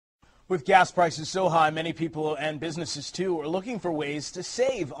With gas prices so high, many people and businesses too are looking for ways to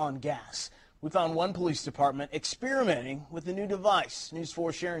save on gas. We found one police department experimenting with a new device. News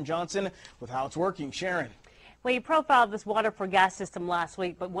 4 Sharon Johnson with how it's working. Sharon. Well, you profiled this water for gas system last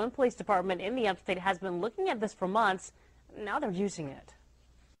week, but one police department in the upstate has been looking at this for months. Now they're using it.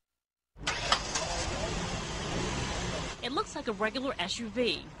 It looks like a regular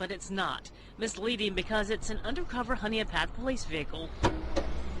SUV, but it's not. Misleading because it's an undercover Honeypath police vehicle,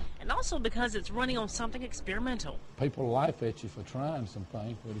 and also because it's running on something experimental. People laugh at you for trying some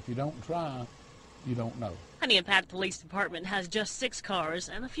things, but if you don't try, you don't know. Honeypath Police Department has just 6 cars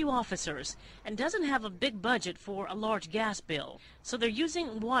and a few officers and doesn't have a big budget for a large gas bill, so they're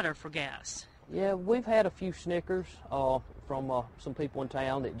using water for gas. Yeah, we've had a few snickers from some people in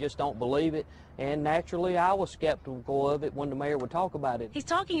town that just don't believe it, and naturally I was skeptical of it when the mayor would talk about it. He's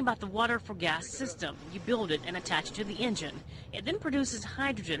talking about the water for gas system. You build it and attach it to the engine. It then produces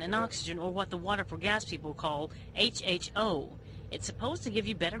hydrogen and oxygen, or what the water for gas people call HHO. It's supposed to give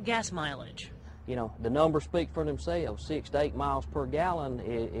you better gas mileage. You know, the numbers speak for themselves. 6 to 8 miles per gallon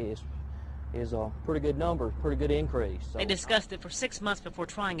is a pretty good number, pretty good increase. So, they discussed it for 6 months before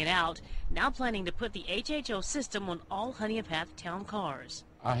trying it out, now planning to put the HHO system on all Honeypath town cars.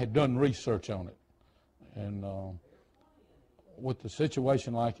 I had done research on it, and with the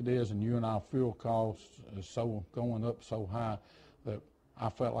situation like it is, and you and our fuel costs is so going up so high, that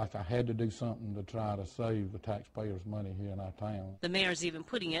I felt like I had to do something to try to save the taxpayers' money here in our town. The mayor's even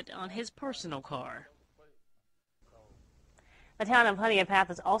putting it on his personal car. The town of Honeypath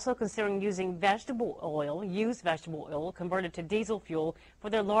is also considering using vegetable oil, used vegetable oil, converted to diesel fuel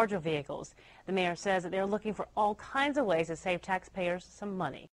for their larger vehicles. The mayor says that they're looking for all kinds of ways to save taxpayers some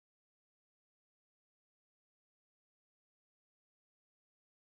money.